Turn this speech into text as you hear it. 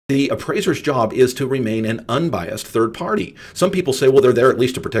The appraiser's job is to remain an unbiased third party. Some people say, well, they're there at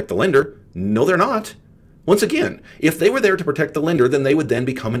least to protect the lender. No, they're not. Once again, if they were there to protect the lender, then they would then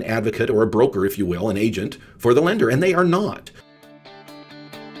become an advocate or a broker, if you will, an agent for the lender, and they are not.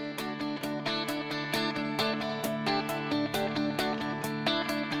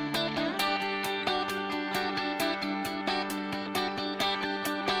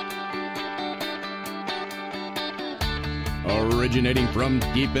 Originating from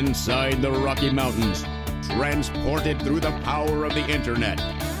deep inside the Rocky Mountains, transported through the power of the internet,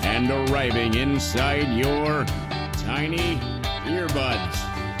 and arriving inside your tiny earbuds.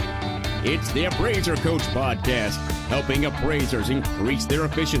 It's the Appraiser Coach Podcast, helping appraisers increase their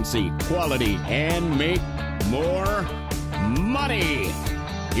efficiency, quality, and make more money.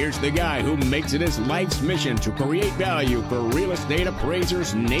 Here's the guy who makes it his life's mission to create value for real estate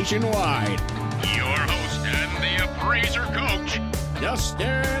appraisers nationwide. Your host and the Appraiser Coach,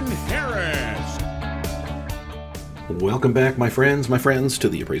 Dustin Harris. Welcome back, my friends, to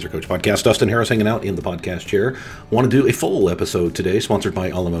the Appraiser Coach Podcast. Dustin Harris hanging out in the podcast chair. Want to do a full episode today, sponsored by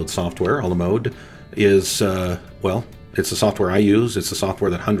Alamode Software. Alamode is, it's the software I use. It's the software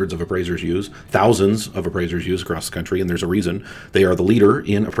that hundreds of appraisers use, thousands of appraisers use across the country, and there's a reason. They are the leader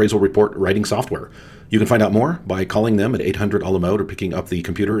in appraisal report writing software. You can find out more by calling them at 800-ALAMODE or picking up the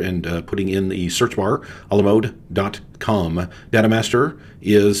computer and putting in the search bar, alamode.com. Datamaster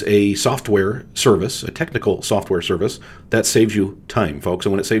is a software service, a technical software service that saves you time, folks.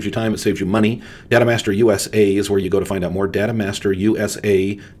 And when it saves you time, it saves you money. Datamaster USA is where you go to find out more,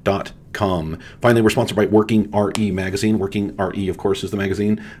 datamasterusa.com. Finally, we're sponsored by Working RE magazine. Working RE, of course, is the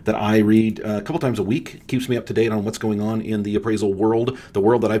magazine that I read a couple times a week. Keeps me up to date on what's going on in the appraisal world, the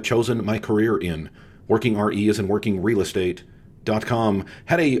world that I've chosen my career in. Working RE is in workingrealestate.com.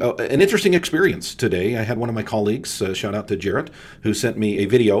 Had an interesting experience today. I had one of my colleagues, shout out to Jarrett, who sent me a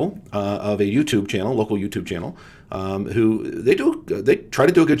video of a YouTube channel, local YouTube channel, who they try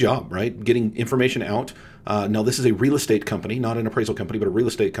to do a good job, right? Getting information out. Now, this is a real estate company, not an appraisal company, but a real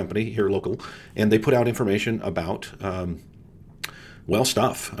estate company here local, and they put out information about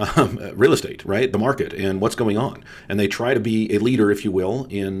real estate, right? The market and what's going on. And they try to be a leader, if you will,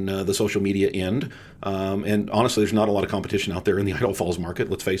 in the social media end. And honestly, there's not a lot of competition out there in the Idaho Falls market.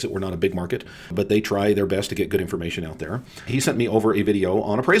 Let's face it, we're not a big market, but they try their best to get good information out there. He sent me over a video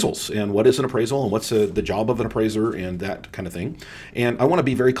on appraisals and what is an appraisal and what's the job of an appraiser and that kind of thing. And I want to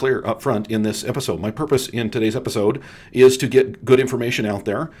be very clear up front in this episode. My purpose in today's episode is to get good information out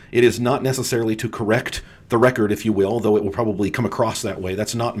there. It is not necessarily to correct the record, if you will, though it will probably come across that way.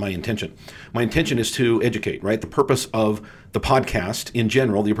 That's not my intention. My intention is to educate, right? The purpose of the podcast in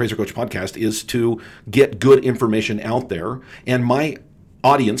general, the Appraiser Coach Podcast, is to get good information out there. And my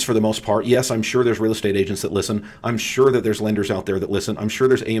audience, for the most part, yes, I'm sure there's real estate agents that listen. I'm sure that there's lenders out there that listen. I'm sure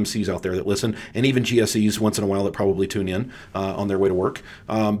there's AMCs out there that listen, and even GSEs once in a while that probably tune in on their way to work.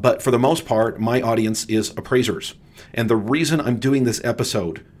 But for the most part, my audience is appraisers. And the reason I'm doing this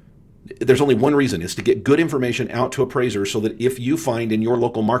episode, there's only one reason, is to get good information out to appraisers so that if you find in your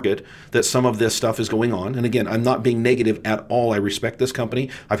local market that some of this stuff is going on, and again, I'm not being negative at all. I respect this company.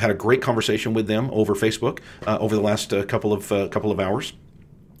 I've had a great conversation with them over Facebook over the last couple of hours.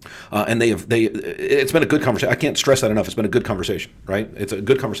 And it's been a good conversation. I can't stress that enough. It's been a good conversation, right? It's a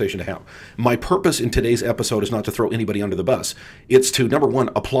good conversation to have. My purpose in today's episode is not to throw anybody under the bus. It's to, number one,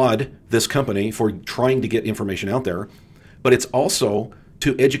 applaud this company for trying to get information out there, but it's also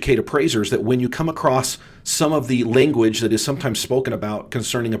to educate appraisers that when you come across some of the language that is sometimes spoken about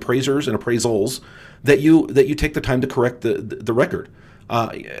concerning appraisers and appraisals, that you take the time to correct the record.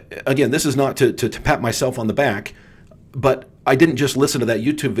 Again, this is not to pat myself on the back, but I didn't just listen to that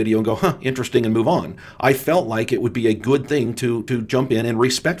YouTube video and go, interesting, and move on. I felt like it would be a good thing to jump in and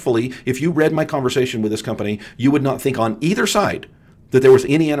respectfully, if you read my conversation with this company, you would not think on either side that there was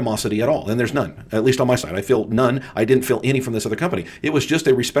any animosity at all, and there's none, at least on my side. I feel none. I didn't feel any from this other company. It was just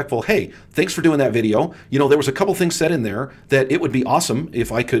a respectful, hey, thanks for doing that video. You know, there was a couple things said in there that it would be awesome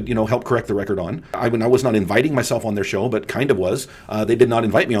if I could, help correct the record on. I was not inviting myself on their show, but kind of was. They did not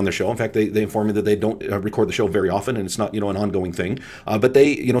invite me on their show. In fact, they informed me that they don't record the show very often, and it's not, an ongoing thing. But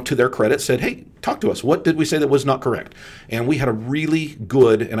they, to their credit, said, hey, talk to us. What did we say that was not correct? And we had a really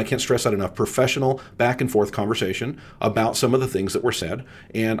good, and I can't stress that enough, professional back and forth conversation about some of the things that were said,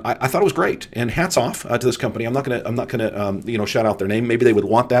 and I thought it was great. And hats off to this company. I'm not gonna shout out their name. Maybe they would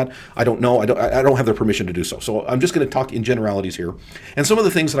want that. I don't know. I don't have their permission to do so. So I'm just going to talk in generalities here. And some of the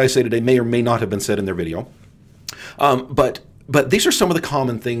things that I say today may or may not have been said in their video. But these are some of the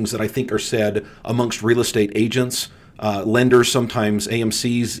common things that I think are said amongst real estate agents, lenders, sometimes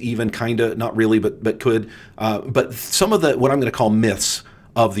AMCs, even kind of, not really, but could. But some of the what I'm going to call myths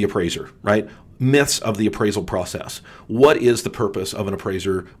of the appraiser, right? Myths of the appraisal process. What is the purpose of an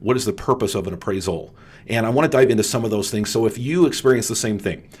appraiser? What is the purpose of an appraisal? And I want to dive into some of those things. So if you experience the same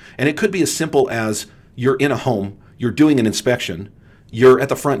thing, and it could be as simple as you're in a home, you're doing an inspection, you're at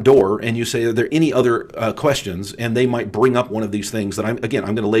the front door, and you say, are there any other questions? And they might bring up one of these things that I'm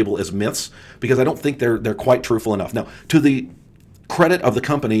going to label as myths, because I don't think they're quite truthful enough. Now, to the credit of the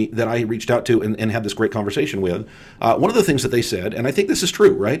company that I reached out to and had this great conversation with, one of the things that they said, and I think this is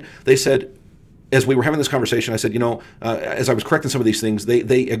true, right? They said, as we were having this conversation, I said, as I was correcting some of these things,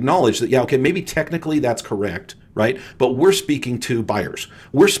 they acknowledged that, yeah, okay, maybe technically that's correct, right? But we're speaking to buyers.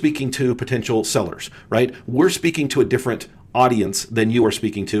 We're speaking to potential sellers, right? We're speaking to a different audience than you are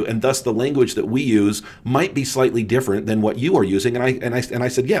speaking to, and thus the language that we use might be slightly different than what you are using. And I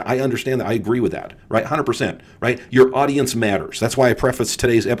said, yeah, I understand that. I agree with that, right? 100%, right? Your audience matters. That's why I prefaced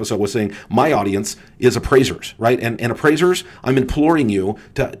today's episode with saying my audience is appraisers, right? And appraisers, I'm imploring you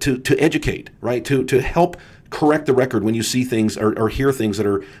to educate, right? To help correct the record when you see things or hear things that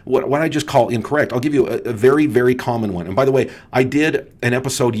are what I just call incorrect. I'll give you a very, very common one. And by the way, I did an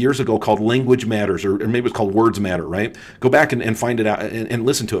episode years ago called Language Matters, or maybe it's called Words Matter, right? Go back and find it out and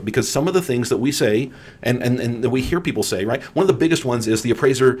listen to it, because some of the things that we say and that we hear people say, right? One of the biggest ones is the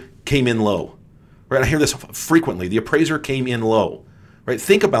appraiser came in low, right? I hear this frequently. The appraiser came in low, right?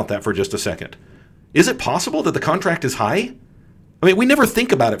 Think about that for just a second. Is it possible that the contract is high? I mean, we never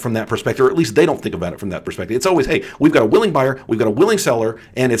think about it from that perspective, or at least they don't think about it from that perspective. It's always, hey, we've got a willing buyer, we've got a willing seller,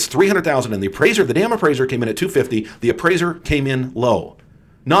 and it's $300,000, and the damn appraiser came in at $250,000. The appraiser came in low.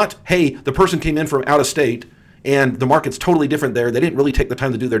 Not, hey, the person came in from out of state, and the market's totally different there. They didn't really take the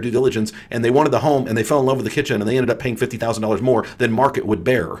time to do their due diligence, and they wanted the home, and they fell in love with the kitchen, and they ended up paying $50,000 more than market would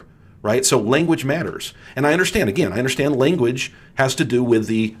bear, right? So language matters. And I understand language has to do with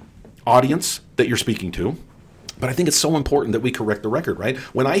the audience that you're speaking to. But I think it's so important that we correct the record, right?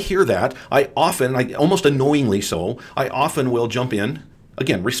 When I hear that, I almost annoyingly so, I often will jump in,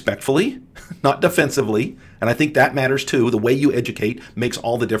 again, respectfully, not defensively. And I think that matters too. The way you educate makes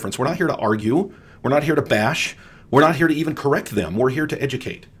all the difference. We're not here to argue. We're not here to bash. We're not here to even correct them. We're here to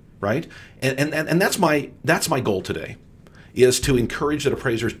educate, right? And that's my goal today, is to encourage that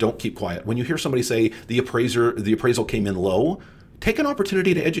appraisers don't keep quiet. When you hear somebody say the appraisal came in low, take an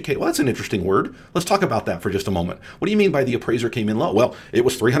opportunity to educate. Well, that's an interesting word. Let's talk about that for just a moment. What do you mean by the appraiser came in low? Well, it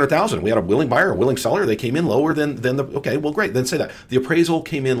was $300,000. We had a willing buyer, a willing seller. They came in lower than the, okay, well, great. Then say that. The appraisal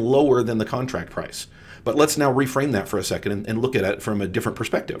came in lower than the contract price. But let's now reframe that for a second and look at it from a different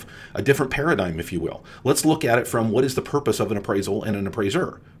perspective, a different paradigm, if you will. Let's look at it from what is the purpose of an appraisal and an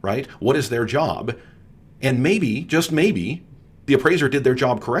appraiser, right? What is their job? And maybe, just maybe, the appraiser did their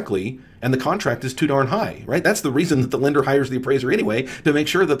job correctly and the contract is too darn high, right? That's the reason that the lender hires the appraiser anyway, to make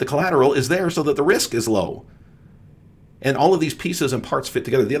sure that the collateral is there so that the risk is low. And all of these pieces and parts fit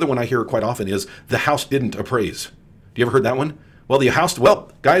together. The other one I hear quite often is the house didn't appraise. Do you ever heard that one? Well,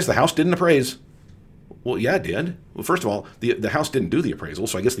 guys, the house didn't appraise. Well, yeah, it did. Well, first of all, the house didn't do the appraisal,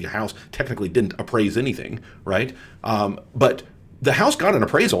 so I guess the house technically didn't appraise anything, right? But the house got an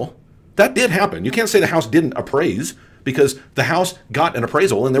appraisal. That did happen. You can't say the house didn't appraise, because the house got an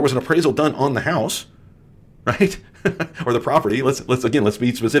appraisal and there was an appraisal done on the house, right? Or the property. Let's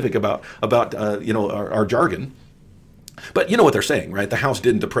be specific about our jargon. But you know what they're saying, right? The house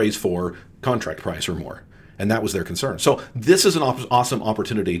didn't appraise for contract price or more, and that was their concern. So this is an awesome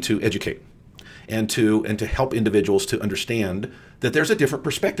opportunity to educate and to help individuals to understand that there's a different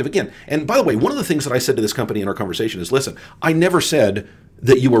perspective. Again, and by the way, one of the things that I said to this company in our conversation is, listen, I never said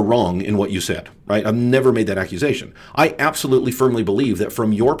that you were wrong in what you said, right? I've never made that accusation. I absolutely firmly believe that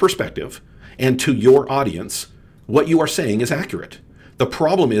from your perspective and to your audience, what you are saying is accurate. The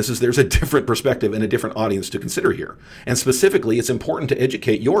problem is there's a different perspective and a different audience to consider here. And specifically, it's important to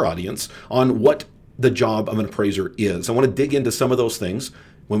educate your audience on what the job of an appraiser is. I want to dig into some of those things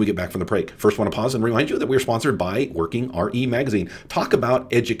when we get back from the break. First, I want to pause and remind you that we're sponsored by Working RE Magazine. Talk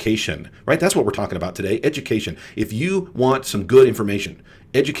about education, right? That's what we're talking about today, education. If you want some good information,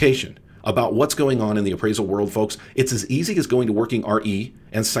 education about what's going on in the appraisal world, folks, it's as easy as going to Working RE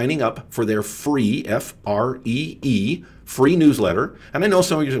and signing up for their free, F-R-E-E, free newsletter. And I know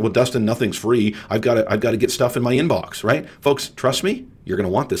some of you say, well, Dustin, nothing's free. I've got to get stuff in my inbox, right? Folks, trust me, you're going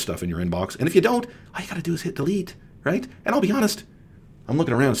to want this stuff in your inbox. And if you don't, all you got to do is hit delete, right? And I'll be honest, I'm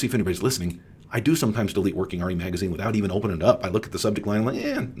looking around to see if anybody's listening. I do sometimes delete Working RE Magazine without even opening it up. I look at the subject line and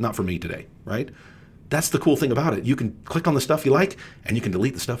I'm like, not for me today, right? That's the cool thing about it. You can click on the stuff you like and you can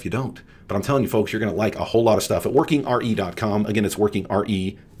delete the stuff you don't. But I'm telling you, folks, you're going to like a whole lot of stuff at workingre.com. Again, it's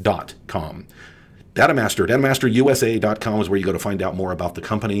workingre.com. DatamasterUSA.com is where you go to find out more about the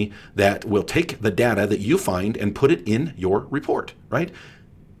company that will take the data that you find and put it in your report, right?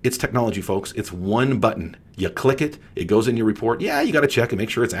 It's technology, folks. It's one button. You click it, it goes in your report. Yeah, you got to check and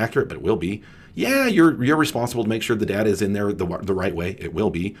make sure it's accurate, but it will be. Yeah, you're responsible to make sure the data is in there the right way. It will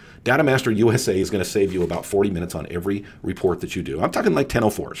be. Data Master USA is going to save you about 40 minutes on every report that you do. I'm talking like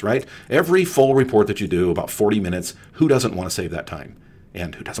 1004s, right? Every full report that you do, about 40 minutes. Who doesn't want to save that time?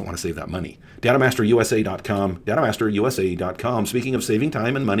 And who doesn't want to save that money? DatamasterUSA.com, DatamasterUSA.com. Speaking of saving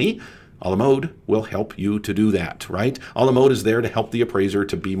time and money, a la mode will help you to do that, right? A la mode is there to help the appraiser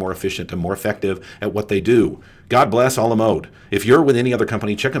to be more efficient and more effective at what they do. God bless a la mode. If you're with any other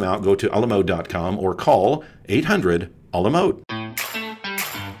company, check them out. Go to alamode.com or call 800 a la mode.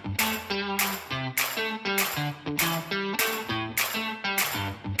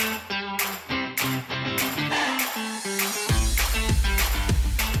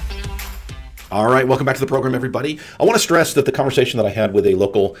 All right, welcome back to the program, everybody. I want to stress that the conversation that I had with a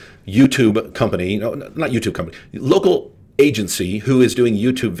local YouTube company, no, not YouTube company, local agency who is doing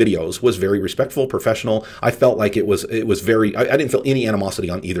YouTube videos was very respectful, professional. I felt like it was very, I didn't feel any animosity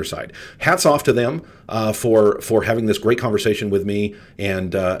on either side. Hats off to them for having this great conversation with me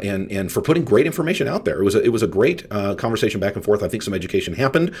and for putting great information out there. It was a great conversation back and forth. I think some education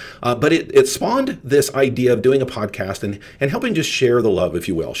happened, but it spawned this idea of doing a podcast and helping just share the love, if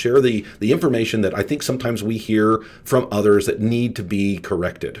you will, share the information that I think sometimes we hear from others that need to be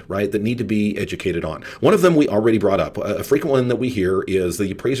corrected, right? That need to be educated on. One of them we already brought up. A frequent one that we hear is the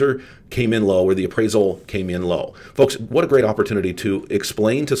appraiser came in low or the appraisal came in low. Folks, what a great opportunity to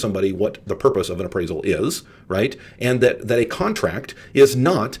explain to somebody what the purpose of an appraisal is, right? And that a contract is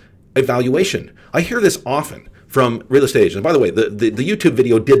not a valuation. I hear this often from real estate agents. And by the way, the YouTube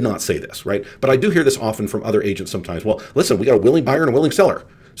video did not say this, right? But I do hear this often from other agents sometimes. Well, listen, we got a willing buyer and a willing seller.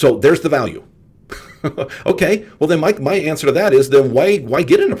 So there's the value. Okay, well then my answer to that is then why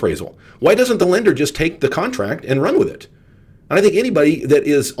get an appraisal? Why doesn't the lender just take the contract and run with it? And I think anybody that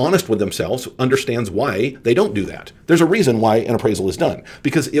is honest with themselves understands why they don't do that. There's a reason why an appraisal is done.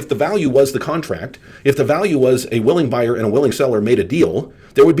 Because if the value was the contract, if the value was a willing buyer and a willing seller made a deal,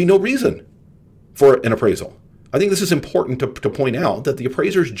 there would be no reason for an appraisal. I think this is important to point out that the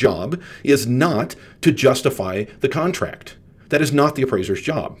appraiser's job is not to justify the contract. That is not the appraiser's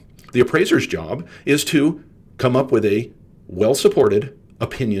job. The appraiser's job is to come up with a well-supported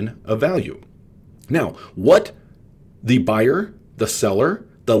opinion of value. Now, what the buyer, the seller,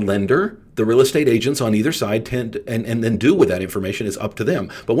 the lender, the real estate agents on either side tend and then do with that information is up to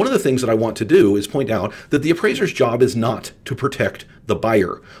them. But one of the things that I want to do is point out that the appraiser's job is not to protect the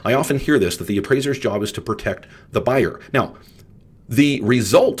buyer. I often hear this, that the appraiser's job is to protect the buyer. Now, the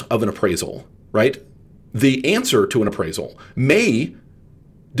result of an appraisal, right? The answer to an appraisal may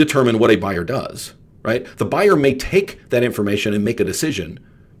determine what a buyer does, right? The buyer may take that information and make a decision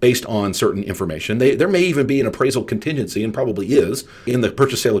based on certain information. There may even be an appraisal contingency, and probably is, in the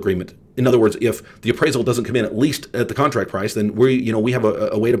purchase sale agreement. In other words, if the appraisal doesn't come in at least at the contract price, then we have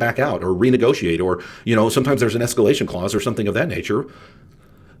a way to back out or renegotiate, or sometimes there's an escalation clause or something of that nature.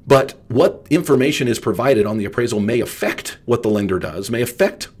 But what information is provided on the appraisal may affect what the lender does, may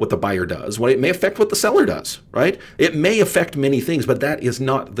affect what the buyer does, it may affect what the seller does, right? It may affect many things, but that is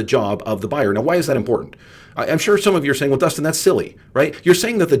not the job of the buyer. Now, why is that important? I'm sure some of you are saying, well, Dustin, that's silly, right? You're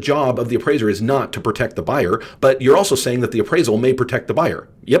saying that the job of the appraiser is not to protect the buyer, but you're also saying that the appraisal may protect the buyer.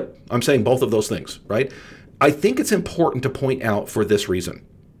 Yep, I'm saying both of those things, right? I think it's important to point out for this reason.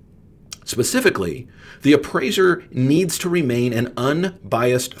 Specifically, the appraiser needs to remain an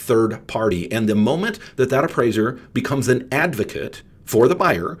unbiased third party. And the moment that appraiser becomes an advocate for the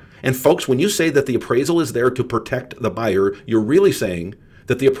buyer, and folks, when you say that the appraisal is there to protect the buyer, you're really saying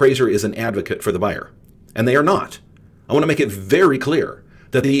that the appraiser is an advocate for the buyer. And they are not. I want to make it very clear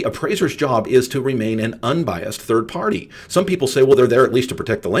that the appraiser's job is to remain an unbiased third party. Some people say, well, they're there at least to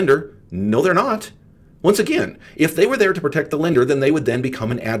protect the lender. No, they're not. Once again, if they were there to protect the lender, then they would then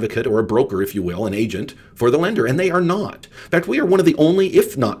become an advocate or a broker, if you will, an agent for the lender, and they are not. In fact, we are one of the only,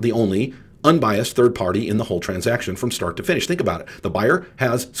 if not the only, unbiased third party in the whole transaction from start to finish. Think about it. The buyer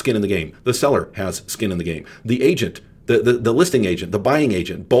has skin in the game. The seller has skin in the game. The agent, the listing agent, the buying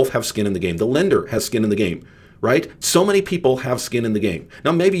agent, both have skin in the game. The lender has skin in the game, right? So many people have skin in the game.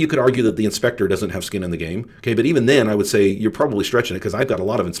 Now, maybe you could argue that the inspector doesn't have skin in the game, okay? But even then, I would say you're probably stretching it, because I've got a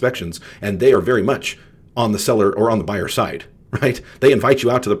lot of inspections, and they are very much on the seller or on the buyer side, right? They invite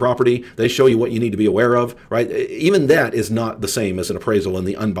you out to the property. They show you what you need to be aware of, right? Even that is not the same as an appraisal in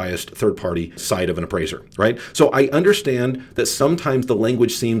the unbiased third-party side of an appraiser, right? So I understand that sometimes the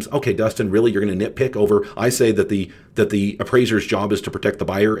language seems, okay, Dustin, really, you're going to nitpick over, I say that the appraiser's job is to protect the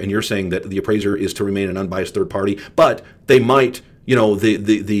buyer, and you're saying that the appraiser is to remain an unbiased third party, but they might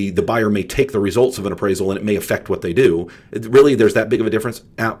the buyer may take the results of an appraisal and it may affect what they do. Really, there's that big of a difference?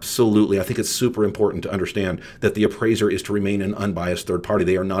 Absolutely. I think it's super important to understand that the appraiser is to remain an unbiased third party.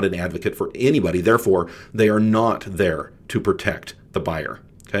 They are not an advocate for anybody. Therefore, they are not there to protect the buyer.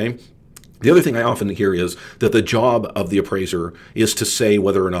 Okay? The other thing I often hear is that the job of the appraiser is to say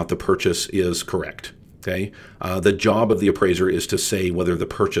whether or not the purchase is correct. Okay, the job of the appraiser is to say whether the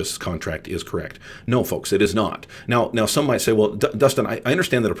purchase contract is correct. No, folks, it is not. Now some might say, well, Dustin, I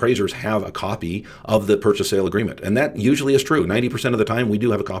understand that appraisers have a copy of the purchase sale agreement, and that usually is true. 90% of the time, we do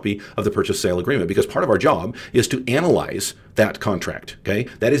have a copy of the purchase sale agreement because part of our job is to analyze that contract. Okay,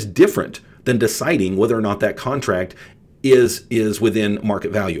 that is different than deciding whether or not that contract is within market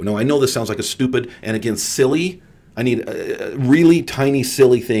value. Now, I know this sounds like a stupid and again silly. I need a really tiny,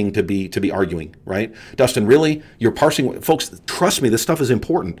 silly thing to be arguing, right? Dustin, really? You're parsing? Folks, trust me, this stuff is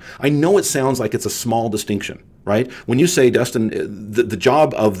important. I know it sounds like it's a small distinction, right? When you say, Dustin, the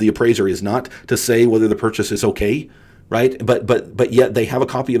job of the appraiser is not to say whether the purchase is okay, right? But yet they have a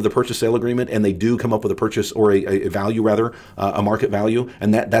copy of the purchase sale agreement and they do come up with a purchase or a value rather, a market value,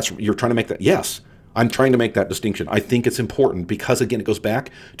 and that's you're trying to make that. Yes, I'm trying to make that distinction. I think it's important because again, it goes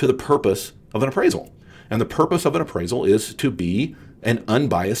back to the purpose of an appraisal. And the purpose of an appraisal is to be an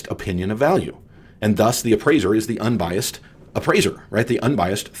unbiased opinion of value. And thus the appraiser is the unbiased appraiser, right? The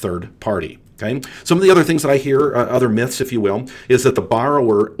unbiased third party. Okay. Some of the other things that I hear, other myths, if you will, is that the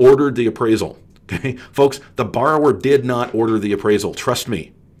borrower ordered the appraisal. Okay. Folks, the borrower did not order the appraisal. Trust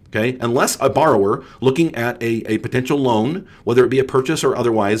me. Okay, unless a borrower looking at a potential loan, whether it be a purchase or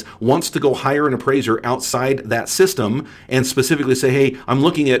otherwise, wants to go hire an appraiser outside that system and specifically say, hey, I'm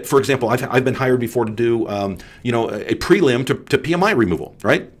looking at, for example, I've been hired before to do, a prelim to PMI removal,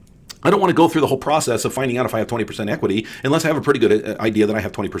 right? I don't want to go through the whole process of finding out if I have 20% equity unless I have a pretty good idea that I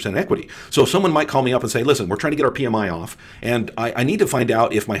have 20% equity. So someone might call me up and say, listen, we're trying to get our PMI off, and I need to find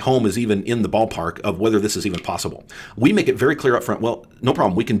out if my home is even in the ballpark of whether this is even possible. We make it very clear up front, well, no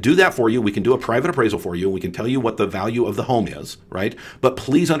problem. We can do that for you. We can do a private appraisal for you. We can tell you what the value of the home is, right? But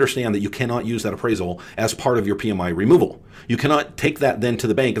please understand that you cannot use that appraisal as part of your PMI removal. You cannot take that then to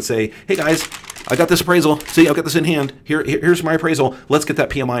the bank and say, hey guys, I got this appraisal. See, I've got this in hand. Here's my appraisal. Let's get that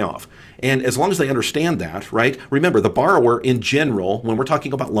PMI off. And as long as they understand that, right? Remember, the borrower in general, when we're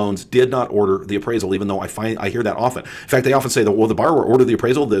talking about loans, did not order the appraisal, even though I hear that often. In fact, they often say that, well, the borrower ordered the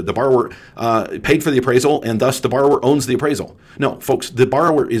appraisal, the borrower paid for the appraisal, and thus the borrower owns the appraisal. No, folks, the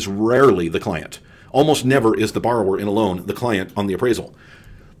borrower is rarely the client. Almost never is the borrower in a loan the client on the appraisal.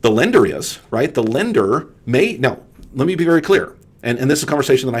 The lender is, right? The lender may, now, let me be very clear. And this is a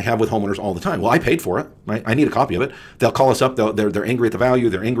conversation that I have with homeowners all the time. Well, I paid for it, right? I need a copy of it. They'll call us up. They're angry at the value.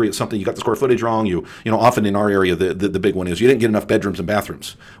 They're angry at something. You got the square footage wrong. Often in our area, the big one is you didn't get enough bedrooms and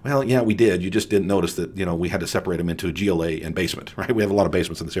bathrooms. Well, yeah, we did. You just didn't notice that, we had to separate them into GLA and basement, right? We have a lot of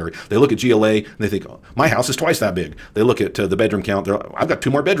basements in this area. They look at GLA and they think, oh, my house is twice that big. They look at the bedroom count. I've got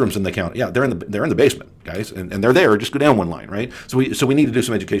 2 more bedrooms than they count. Yeah, they're in the basement, guys, and they're there. Just go down one line, right? So we need to do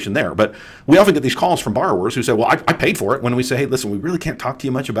some education there. But we often get these calls from borrowers who say, well, I paid for it. When we say, hey, listen, we really can't talk to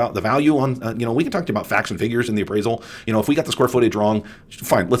you much about the value on, we can talk to you about facts and figures in the appraisal. If we got the square footage wrong,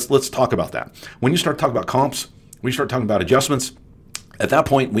 fine, let's talk about that. When you start talking about comps, when you start talking about adjustments, at that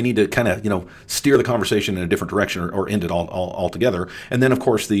point, we need to kind of, steer the conversation in a different direction or end it all together. And then, of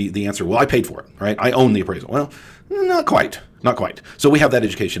course, the answer, well, I paid for it, right? I own the appraisal. Well, not quite. Not quite. So we have that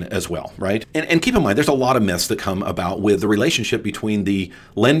education as well, right? And keep in mind, there's a lot of myths that come about with the relationship between the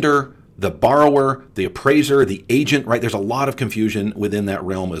lender, the borrower, the appraiser, the agent, right? There's a lot of confusion within that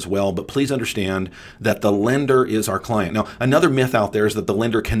realm as well, but please understand that the lender is our client. Now, another myth out there is that the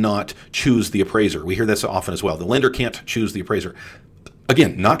lender cannot choose the appraiser. We hear this often as well. The lender can't choose the appraiser.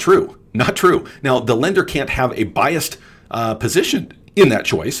 Again, not true. Not true. Now, the lender can't have a biased position in that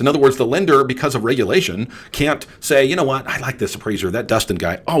choice. In other words, the lender, because of regulation, can't say, you know what, I like this appraiser. That Dustin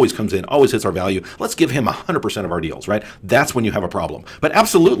guy always comes in, always hits our value. Let's give him 100% of our deals, right? That's when you have a problem. But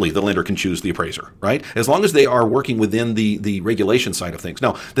absolutely, the lender can choose the appraiser, right? As long as they are working within the regulation side of things.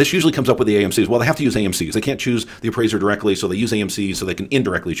 Now, this usually comes up with the AMCs. Well, they have to use AMCs. They can't choose the appraiser directly, so they use AMCs so they can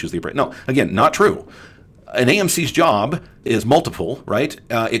indirectly choose the appraiser. No, again, not true. An AMC's job is multiple, right?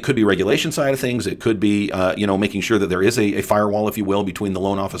 It could be regulation side of things. It could be, making sure that there is a firewall, if you will, between the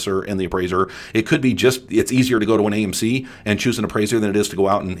loan officer and the appraiser. It could be just, it's easier to go to an AMC and choose an appraiser than it is to go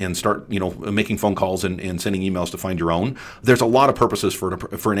out and start, making phone calls and sending emails to find your own. There's a lot of purposes for an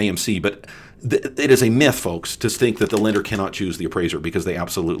AMC, but it is a myth, folks, to think that the lender cannot choose the appraiser, because they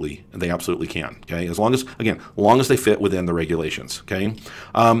absolutely can. Okay, as long as they fit within the regulations. Okay,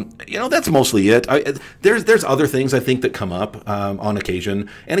 that's mostly it. There's other things I think that come come up on occasion.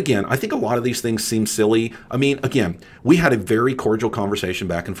 And again, I think a lot of these things seem silly. I mean, again, we had a very cordial conversation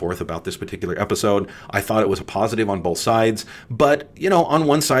back and forth about this particular episode. I thought it was a positive on both sides. But, on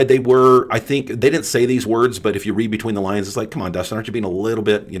one side, I think, they didn't say these words, but if you read between the lines, it's like, come on, Dustin, aren't you being a little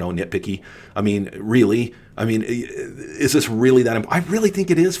bit, nitpicky? I mean, really? I mean, is this really that important? I really think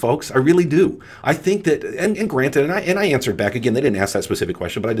it is, folks. I really do. I think that, and granted, and I answered back again. They didn't ask that specific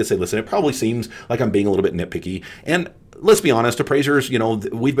question, but I did say, listen, it probably seems like I'm being a little bit nitpicky. And let's be honest, appraisers,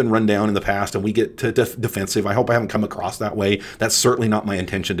 we've been run down in the past, and we get to defensive. I hope I haven't come across that way. That's certainly not my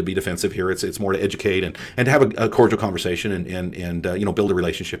intention to be defensive here. It's more to educate and to have a cordial conversation and build a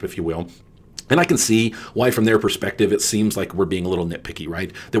relationship, if you will. And I can see why, from their perspective, it seems like we're being a little nitpicky,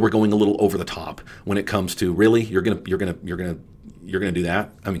 right? That we're going a little over the top when it comes to, really, you're gonna do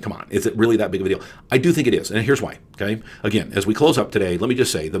that? I mean, come on, is it really that big of a deal? I do think it is, and here's why. Okay, again, as we close up today, let me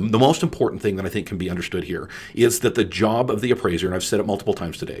just say the most important thing that I think can be understood here is that the job of the appraiser, and I've said it multiple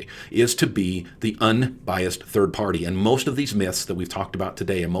times today, is to be the unbiased third party. And most of these myths that we've talked about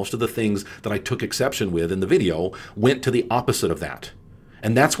today, and most of the things that I took exception with in the video, went to the opposite of that.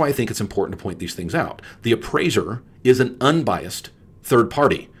 And that's why I think it's important to point these things out. The appraiser is an unbiased third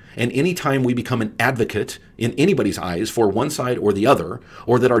party. And anytime we become an advocate in anybody's eyes for one side or the other,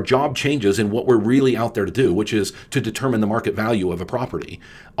 or that our job changes in what we're really out there to do, which is to determine the market value of a property,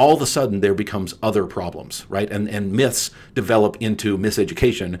 all of a sudden there becomes other problems, right? And myths develop into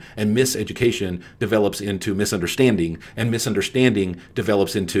miseducation, and miseducation develops into misunderstanding, and misunderstanding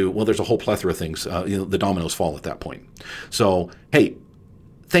develops into, well, there's a whole plethora of things. The dominoes fall at that point. So, hey,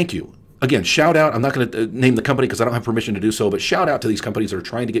 thank you. Again, shout out. I'm not going to name the company because I don't have permission to do so, but shout out to these companies that are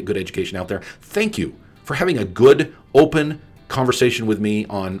trying to get good education out there. Thank you for having a good, open conversation with me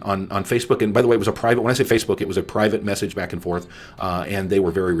on Facebook. And by the way, it was a private, when I say Facebook, it was a private message back and forth, and they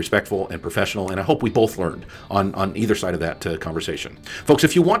were very respectful and professional, and I hope we both learned on either side of that conversation. Folks,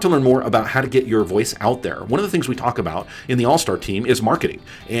 if you want to learn more about how to get your voice out there, one of the things we talk about in the All-Star team is marketing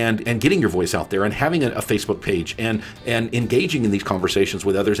and getting your voice out there and having a Facebook page and engaging in these conversations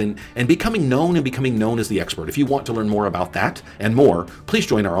with others and becoming known as the expert. If you want to learn more about that and more, please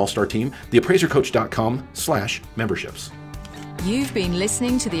join our All-Star team, theappraisercoach.com/memberships. You've been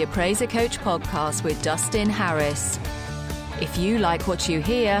listening to the Appraiser Coach podcast with Dustin Harris. If you like what you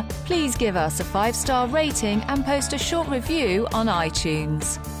hear, please give us a 5-star rating and post a short review on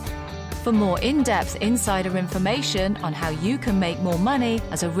iTunes. For more in-depth insider information on how you can make more money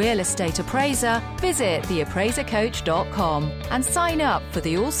as a real estate appraiser, visit theappraisercoach.com and sign up for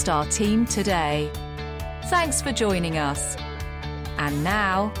the All-Star team today. Thanks for joining us. And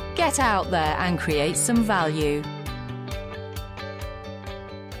now, get out there and create some value.